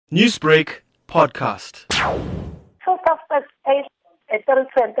Newsbreak Podcast. Two suspects aged 32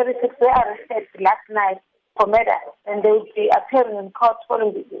 and 36 were arrested last night for murder, and they will be appearing in court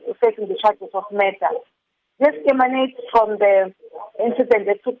facing the charges of murder. This emanates from the incident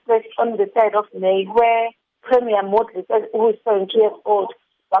that took place on the 3rd of May, where Premla Moodliar, who is 72 years old,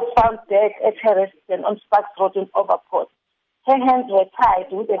 was found dead at her residence on Sparks Road in Overport. Her hands were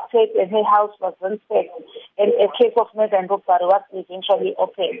tied with a tape and her house was ransacked, and a case of murder and robbery was eventually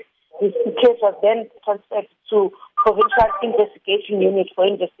opened. This case was then transferred to Provincial Investigation Unit for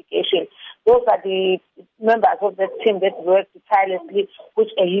investigation. Those are the members of the team that worked tirelessly, which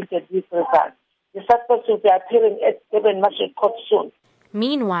yielded these results. The suspects will be appearing at Durban Magistrates Court soon.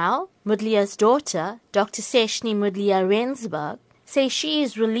 Meanwhile, Moodliar's daughter, Dr. Seshni Moodliar, says she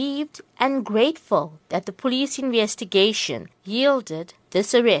is relieved and grateful that the police investigation yielded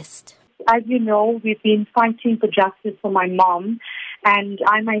this arrest. As you know, we've been fighting for justice for my mom, and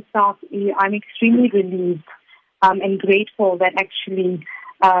I myself, I'm extremely relieved and grateful that actually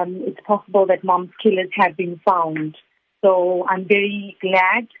it's possible that mom's killers have been found. So I'm very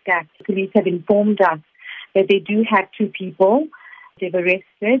glad that the police have informed us that they do have two people they've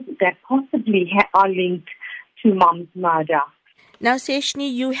arrested that possibly are linked to mom's murder. Now,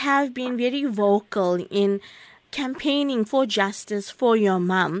 Seshni, you have been very vocal in campaigning for justice for your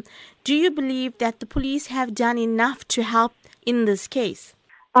mum. Do you believe that the police have done enough to help in this case?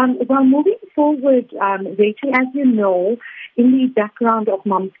 Well, moving forward, Rachel, as you know, in the background of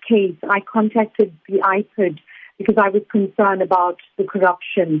mom's case, I contacted the IPID because I was concerned about the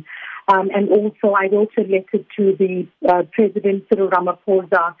corruption. And also, I wrote a letter to the President Cyril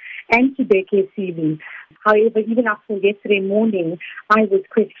Ramaphosa and to Thembeka Mbele. However, even up till yesterday morning, I was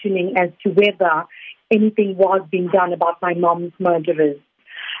questioning as to whether anything was being done about my mom's murderers.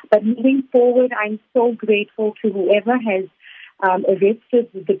 But moving forward, I'm so grateful to whoever has arrested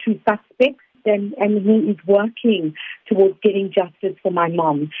the two suspects and who is working towards getting justice for my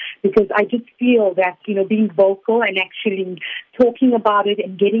mom. Because I just feel that, being vocal and actually talking about it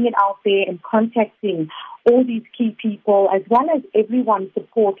and getting it out there and contacting all these key people, as well as everyone's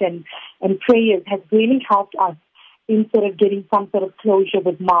support and prayers, has really helped us in sort of getting some sort of closure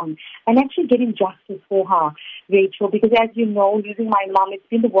with mom and actually getting justice for her, Rachel, because as you know, losing my mom, it's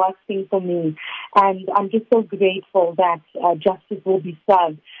been the worst thing for me. And I'm just so grateful that justice will be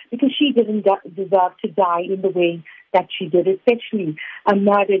served because she didn't deserve to die in the way that she did, especially a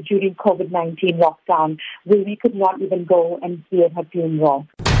murder during COVID-19 lockdown where we could not even go and see her funeral.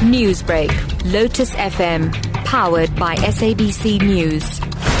 Newsbreak, Lotus FM, powered by SABC News.